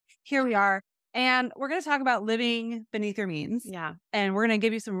here we are. And we're going to talk about living beneath your means. Yeah. And we're going to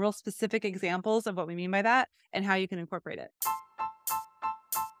give you some real specific examples of what we mean by that and how you can incorporate it.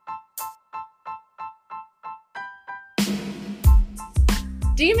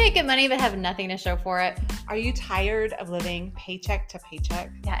 Do you make good money but have nothing to show for it? Are you tired of living paycheck to paycheck?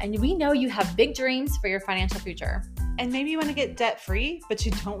 Yeah, and we know you have big dreams for your financial future. And maybe you want to get debt free, but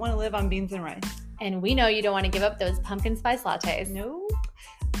you don't want to live on beans and rice. And we know you don't want to give up those pumpkin spice lattes. No.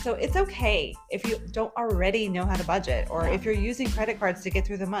 So it's okay if you don't already know how to budget or if you're using credit cards to get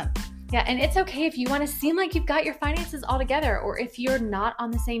through the month. Yeah, and it's okay if you want to seem like you've got your finances all together or if you're not on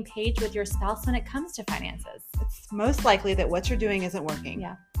the same page with your spouse when it comes to finances. It's most likely that what you're doing isn't working.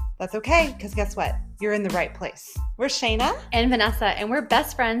 Yeah. That's okay, because guess what? You're in the right place. We're Shayna and Vanessa, and we're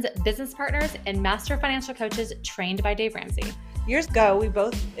best friends, business partners, and master financial coaches trained by Dave Ramsey. Years ago, we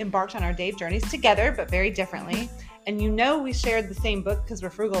both embarked on our Dave journeys together, but very differently. And we shared the same book because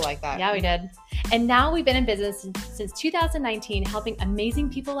we're frugal like that. Yeah, we did. And now we've been in business since 2019, helping amazing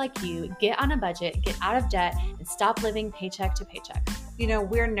people like you get on a budget, get out of debt, and stop living paycheck to paycheck.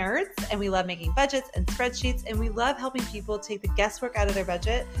 We're nerds and we love making budgets and spreadsheets, and we love helping people take the guesswork out of their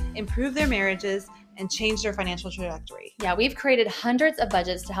budget, improve their marriages, and change their financial trajectory. Yeah, we've created hundreds of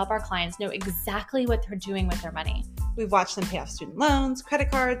budgets to help our clients know exactly what they're doing with their money. We've watched them pay off student loans, credit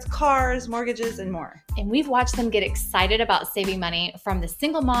cards, cars, mortgages, and more. And we've watched them get excited about saving money, from the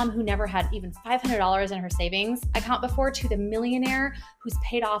single mom who never had even $500 in her savings account before to the millionaire who's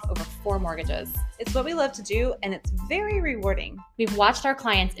paid off over 4 mortgages. It's what we love to do, and it's very rewarding. We've watched our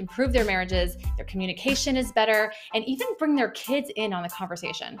clients improve their marriages, their communication is better, and even bring their kids in on the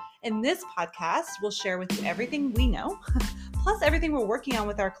conversation. In this podcast, we'll share with you everything we know, plus everything we're working on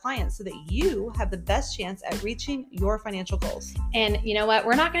with our clients so that you have the best chance at reaching your financial goals. And you know what?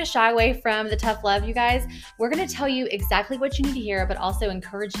 We're not going to shy away from the tough love, you guys. We're going to tell you exactly what you need to hear, but also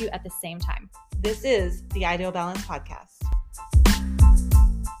encourage you at the same time. This is the Ideal Balance Podcast.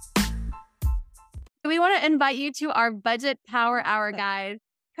 We want to invite you to our Budget Power Hour, guys.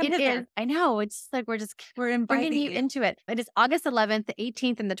 It is. I know. It's just like we're bringing you into it. It is August 11th, the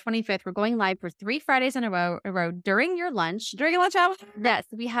 18th, and the 25th. We're going live for 3 Fridays in a row during your lunch. During your lunch hour? Yes.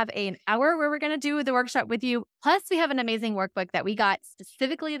 We have an hour where we're going to do the workshop with you. Plus, we have an amazing workbook that we got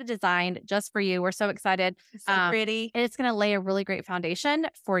specifically designed just for you. We're so excited. It's so pretty. And it's going to lay a really great foundation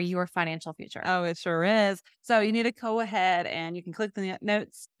for your financial future. Oh, it sure is. So you need to go ahead and you can click the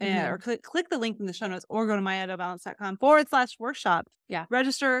notes or click the link in the show notes or go to myidealbalance.com/workshop. Yeah.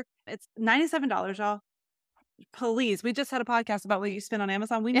 Register. It's $97, y'all. Please. We just had a podcast about what you spend on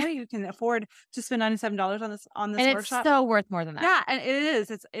Amazon. We know you can afford to spend $97 on this and workshop. It's so worth more than that. Yeah, and it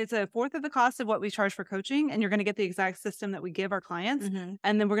is. It's a fourth of the cost of what we charge for coaching, and you're going to get the exact system that we give our clients.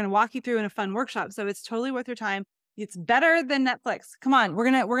 And then we're going to walk you through in a fun workshop. So it's totally worth your time. It's better than Netflix. Come on, we're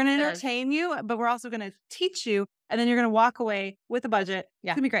gonna entertain you, but we're also gonna teach you, and then you're gonna walk away with a budget.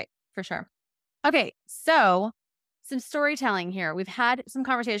 Yeah, it's gonna be great for sure. Okay, so some storytelling here. We've had some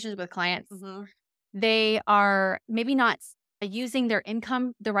conversations with clients. They are maybe not using their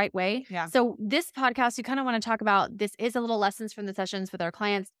income the right way. Yeah. So this podcast, we kind of want to talk about, this is a little lessons from the sessions with our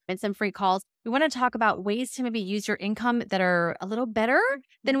clients and some free calls. We want to talk about ways to maybe use your income that are a little better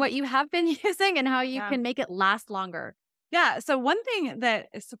than what you have been using and how you can make it last longer. Yeah. So one thing that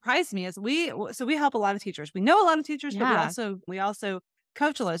surprised me is we help a lot of teachers. We know a lot of teachers, but we also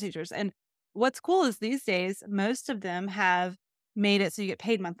coach a lot of teachers. And what's cool is these days, most of them have made it so you get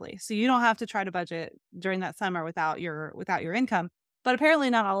paid monthly. So you don't have to try to budget during that summer without your income. But apparently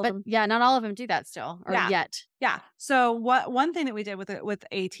not all of them. Yeah, not all of them do that still or yet. Yeah. So one thing that we did with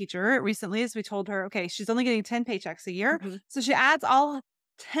a teacher recently is we told her, okay, she's only getting 10 paychecks a year. So she adds all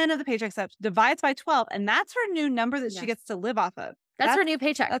 10 of the paychecks up, divides by 12, and that's her new number that she gets to live off of. That's her new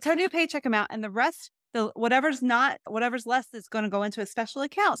paycheck. That's her new paycheck amount. And the rest, whatever's less is going to go into a special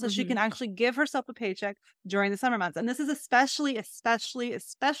account so she can actually give herself a paycheck during the summer months. And this is especially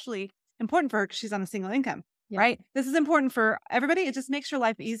important for her because she's on a single income, right? This is important for everybody. It just makes your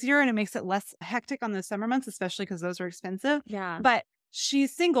life easier and it makes it less hectic on the summer months, especially because those are expensive. Yeah. But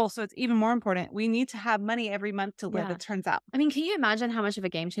she's single, so it's even more important. We need to have money every month to live, it turns out. I mean, can you imagine how much of a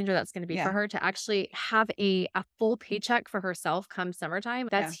game changer that's going to be for her to actually have a full paycheck for herself come summertime?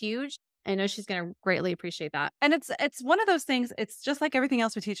 That's huge. I know she's going to greatly appreciate that. And it's one of those things, it's just like everything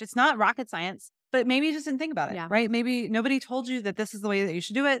else we teach. It's not rocket science, but maybe you just didn't think about it, right? Maybe nobody told you that this is the way that you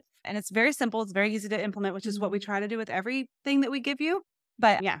should do it. And it's very simple. It's very easy to implement, which is what we try to do with everything that we give you.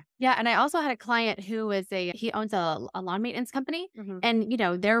 But yeah. And I also had a client who was he owns a lawn maintenance company and,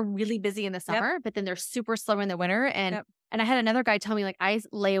 they're really busy in the summer, but then they're super slow in the winter. And I had another guy tell me, like, I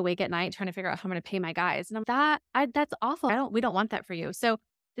lay awake at night trying to figure out how I'm going to pay my guys. And I'm that's awful. We don't want that for you. So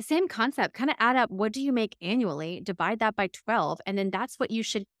the same concept, kind of add up what do you make annually, divide that by 12, and then that's what you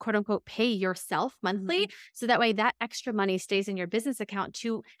should quote unquote pay yourself monthly. So that way that extra money stays in your business account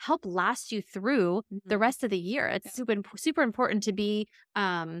to help last you through the rest of the year. It's super important to be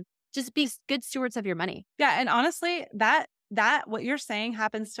just be good stewards of your money. Yeah. And honestly, that what you're saying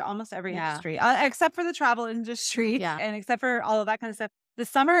happens to almost every industry, except for the travel industry and except for all of that kind of stuff. The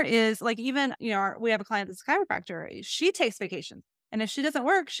summer is like, even, we have a client that's a chiropractor. She takes vacations. And if she doesn't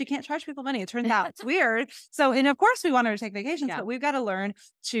work, she can't charge people money. It turns out it's weird. So, and of course we want her to take vacations, but we've got to learn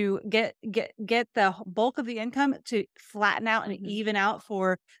to get the bulk of the income to flatten out and even out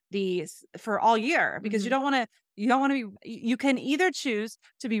for all year, because you don't want to you can either choose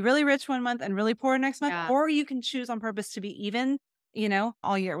to be really rich one month and really poor next month, or you can choose on purpose to be even,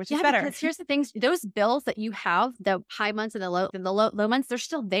 all year, which is better. Because here's the things, those bills that you have, the high months and the low months, they're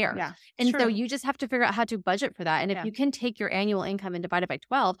still there. Yeah. And so you just have to figure out how to budget for that. And if you can take your annual income and divide it by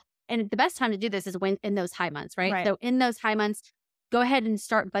 12, and the best time to do this is when in those high months, right? So in those high months, go ahead and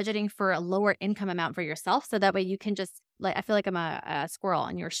start budgeting for a lower income amount for yourself. So that way you can just, like, I feel like I'm a squirrel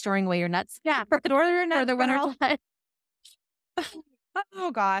and you're storing away your nuts. Yeah. For the winter.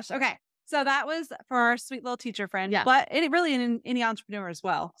 Oh gosh. Okay. So that was for our sweet little teacher friend, but it really in any entrepreneur as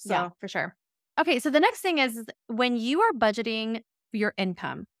well. So for sure. Okay. So the next thing is when you are budgeting your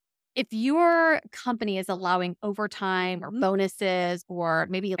income, if your company is allowing overtime or bonuses or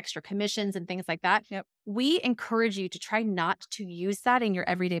maybe extra commissions and things like that, we encourage you to try not to use that in your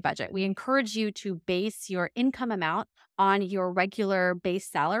everyday budget. We encourage you to base your income amount on your regular base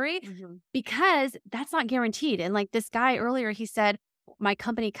salary because that's not guaranteed. And like this guy earlier, he said, my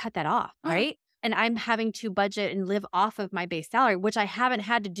company cut that off, right? And I'm having to budget and live off of my base salary, which I haven't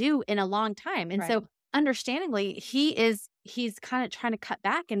had to do in a long time. And so understandably, he's kind of trying to cut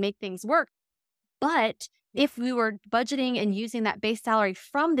back and make things work. But if we were budgeting and using that base salary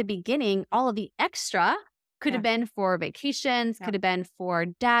from the beginning, all of the extra could have been for vacations, could have been for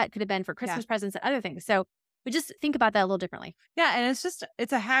debt, could have been for Christmas presents and other things. So we just think about that a little differently. Yeah. And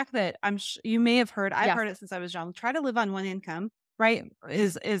it's a hack that you may have heard. I've heard it since I was young. Try to live on one income. Right.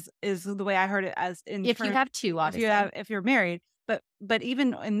 Is the way I heard it, as in if you have two, obviously. If you're married, but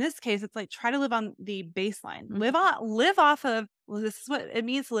even in this case, it's like, try to live on the baseline, live off of, well, this is what it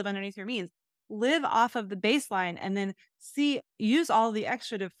means to live underneath your means, live off of the baseline, and then use all the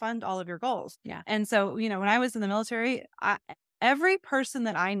extra to fund all of your goals. Yeah. And so, when I was in the military, every person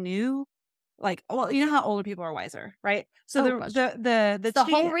that I knew, like, well, you know how older people are wiser, right? So the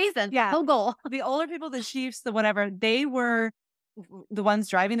whole reason, whole goal, the older people, the chiefs, the whatever, they were the ones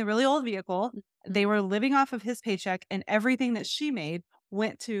driving the really old vehicle. They were living off of his paycheck, and everything that she made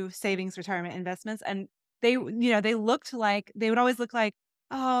went to savings, retirement, investments. And they would always look like,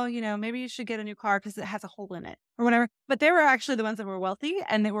 oh, maybe you should get a new car because it has a hole in it or whatever. But they were actually the ones that were wealthy,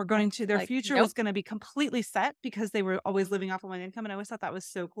 and they were going to, their future was going to be completely set because they were always living off of one income. And I always thought that was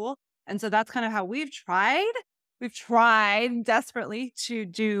so cool. And so that's kind of how we've tried desperately to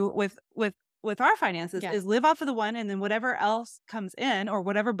do with our finances, is live off of the one, and then whatever else comes in or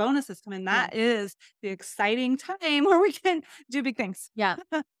whatever bonuses come in, that is the exciting time where we can do big things. Yeah.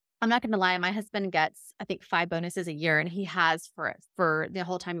 I'm not going to lie. My husband gets, I think, 5 bonuses a year, and he has for the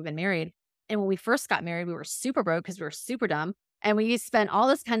whole time we've been married. And when we first got married, we were super broke because we were super dumb. And we spent all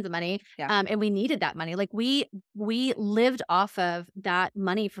this kinds of money, and we needed that money. Like we lived off of that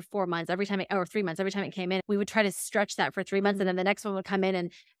money for 4 months or 3 months. Every time it came in, we would try to stretch that for 3 months, and then the next one would come in,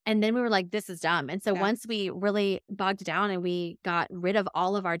 and then we were like, "This is dumb." And so once we really bogged down and we got rid of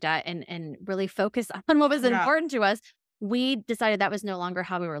all of our debt and really focused on what was important to us, we decided that was no longer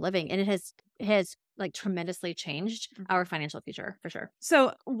how we were living, and it has like tremendously changed our financial future for sure.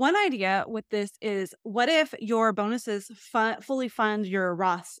 So one idea with this is, what if your bonuses fully fund your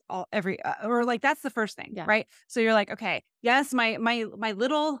Roth or like, that's the first thing, right? So you're like, okay, yes, my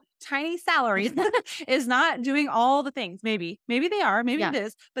little tiny salary is not doing all the things. Maybe they are, maybe it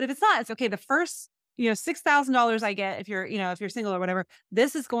is, but if it's not, it's okay. The first $6,000 I get, if you're single or whatever,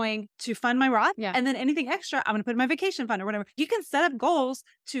 this is going to fund my Roth. And then anything extra, I'm going to put in my vacation fund or whatever. You can set up goals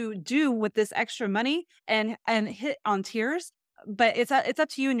to do with this extra money and hit on tiers, but it's up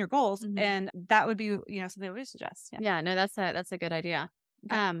to you and your goals. And that would be, something we suggest. No, that's a good idea.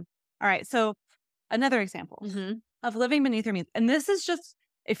 Okay. All right. So another example of living beneath your means. And this is just,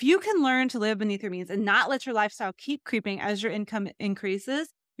 if you can learn to live beneath your means and not let your lifestyle keep creeping as your income increases,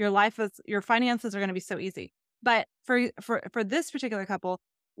 your finances are going to be so easy. But for this particular couple,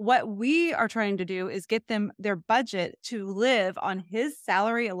 what we are trying to do is get them their budget to live on his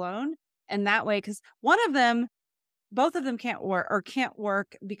salary alone. And that way, because both of them can't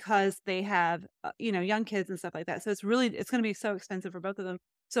work because they have, young kids and stuff like that. So it's going to be so expensive for both of them.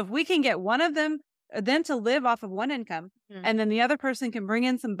 So if we can get one of them to live off of one income, and then the other person can bring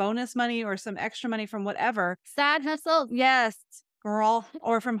in some bonus money or some extra money from whatever. Side hustle. Yes, girl.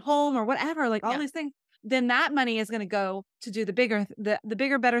 Or from home or whatever, like all these things. Then that money is going to go to do the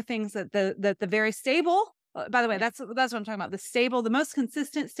bigger, better things that the very stable. By the way, that's what I'm talking about. The stable, the most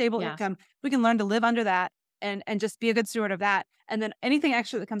consistent, stable income. We can learn to live under that and just be a good steward of that. And then anything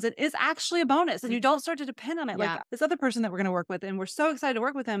extra that comes in is actually a bonus, and you don't start to depend on it. Like this other person that we're going to work with, and we're so excited to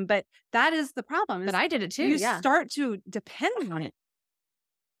work with him, but that is the problem. But I did it too. You start to depend on it.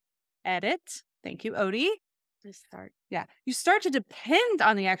 Edit. Thank you, Odie. Just start. Yeah. You start to depend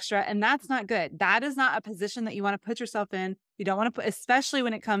on the extra, and that's not good. That is not a position that you want to put yourself in. You don't want to put, especially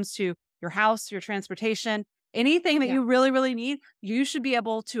when it comes to your house, your transportation, anything that you really, really need. You should be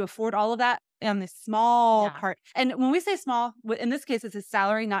able to afford all of that on the small part. And when we say small, in this case, it's his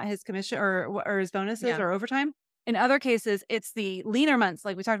salary, not his commission or his bonuses or overtime. In other cases, it's the leaner months,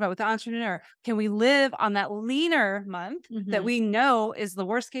 like we talked about with the entrepreneur. Can we live on that leaner month that we know is the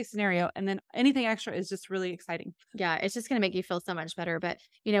worst case scenario? And then anything extra is just really exciting. Yeah, it's just going to make you feel so much better. But,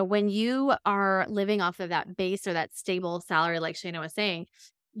 when you are living off of that base or that stable salary, like Shayna was saying,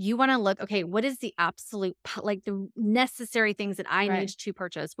 you want to look, okay, what is the absolute, like the necessary things that I need to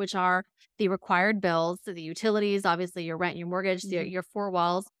purchase, which are the required bills, so the utilities, obviously your rent, your mortgage, your four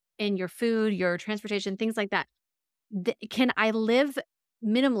walls, and your food, your transportation, things like that. Can I live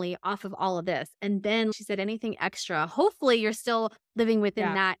minimally off of all of this? And then she said anything extra, hopefully you're still living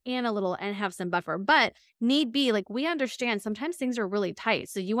within that and a little and have some buffer, but need be, like, we understand sometimes things are really tight.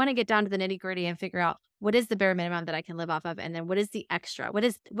 So you want to get down to the nitty gritty and figure out what is the bare minimum that I can live off of? And then what is the extra?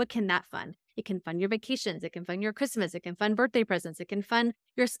 What can that fund? It can fund your vacations. It can fund your Christmas. It can fund birthday presents. It can fund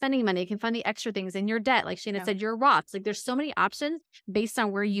your spending money. It can fund the extra things in your debt. Like Shayna said, your Roths. Like there's so many options based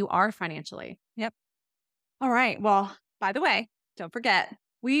on where you are financially. Yep. All right. Well, by the way, don't forget,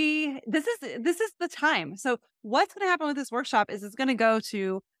 this is the time. So what's going to happen with this workshop is it's going to go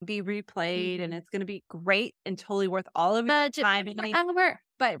to be replayed and it's going to be great and totally worth all of your time.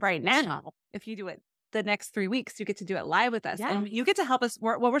 But right now, if you do it the next 3 weeks, you get to do it live with us and you get to help us.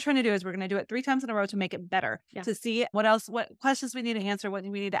 What we're trying to do is we're going to do it 3 times in a row to make it better, to see what questions we need to answer, what we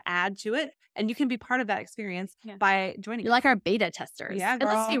need to add to it. And you can be part of that experience by joining. You're like our beta testers. Yeah, girl.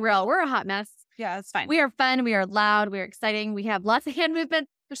 And let's be real. We're a hot mess. Yeah, it's fine. We are fun. We are loud. We are exciting. We have lots of hand movement.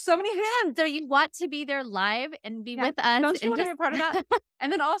 There's so many hands. So you want to be there live and be with us. Don't you want to be a part of that?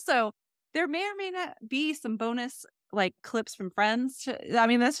 And then also, there may or may not be some bonus like clips from friends.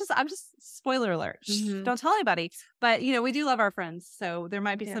 I'm just spoiler alert. Don't tell anybody. But, we do love our friends. So there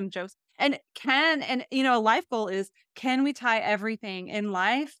might be some jokes. And a life goal is, can we tie everything in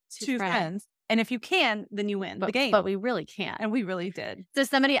life to friends? And if you can, then you win the game. But we really can't. And we really did. So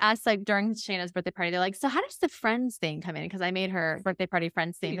somebody asked, like, during Shayna's birthday party, they're like, so how does the friends thing come in? Because I made her birthday party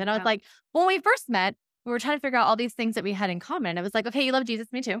friends theme. And I was like, when we first met, we were trying to figure out all these things that we had in common. I was like, okay, you love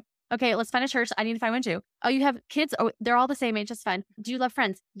Jesus. Me too. Okay, let's find a church. I need to find one too. Oh, you have kids? Oh, they're all the same age. Just fun. Do you love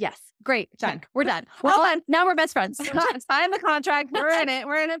friends? Yes. Great. Done. We're done. Well done. Now we're best friends. Sign the contract. We're in it.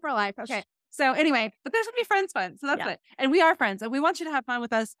 We're in it for life. Okay. So anyway, but there's going to be friends fun. So that's it. And we are friends. And we want you to have fun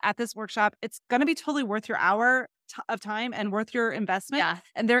with us at this workshop. It's going to be totally worth your hour of time and worth your investment. Yeah.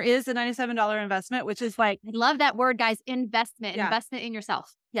 And there is a $97 investment, which is like, I love that word, guys. Investment. Investment in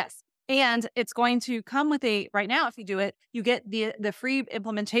yourself. Yes. And it's going to come with right now, if you do it, you get the free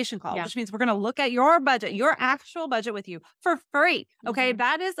implementation call, which means we're going to look at your budget, your actual budget with you for free. Okay.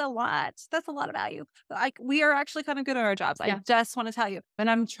 That is a lot. That's a lot of value. Like, we are actually kind of good at our jobs. I just want to tell you, and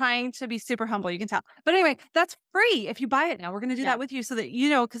I'm trying to be super humble. You can tell, but anyway, that's free. If you buy it now, we're going to do that with you so that,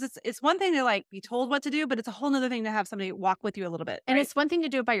 because it's one thing to like be told what to do, but it's a whole nother thing to have somebody walk with you a little bit. And it's one thing to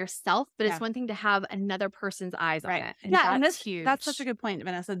do it by yourself, but it's one thing to have another person's eyes on it. And that's huge. That's such a good point,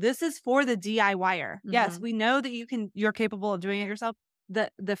 Vanessa. This is for the DIYer. Yes, we know that you're capable of doing it yourself.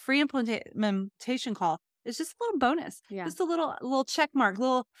 The free implementation call is just a little bonus. Just a little check mark,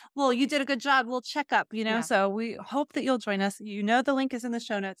 little you did a good job, little checkup, So we hope that you'll join us. The link is in the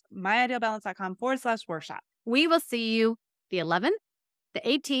show notes, myidealbalance.com/workshop. We will see you the 11th, the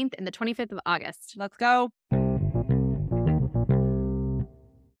 18th, and the 25th of August. Let's go.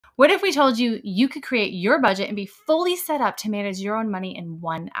 What if we told you you could create your budget and be fully set up to manage your own money in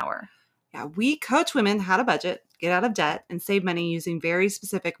 1 hour? Yeah, we coach women how to budget, get out of debt, and save money using very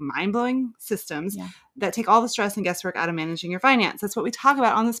specific mind-blowing systems that take all the stress and guesswork out of managing your finance. That's what we talk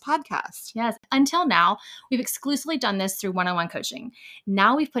about on this podcast. Yes. Until now, we've exclusively done this through one-on-one coaching.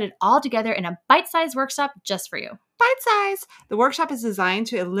 Now we've put it all together in a bite-sized workshop just for you. bite-sized. The workshop is designed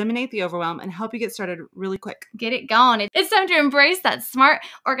to eliminate the overwhelm and help you get started really quick. Get it going. It's time to embrace that smart,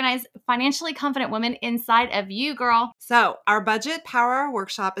 organized, financially confident woman inside of you, girl. So our Budget Power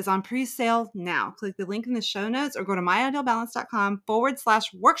Workshop is on pre-sale now. Click the link in the show notes or go to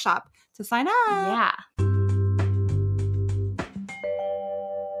myidealbalance.com/workshop to sign up. Yeah.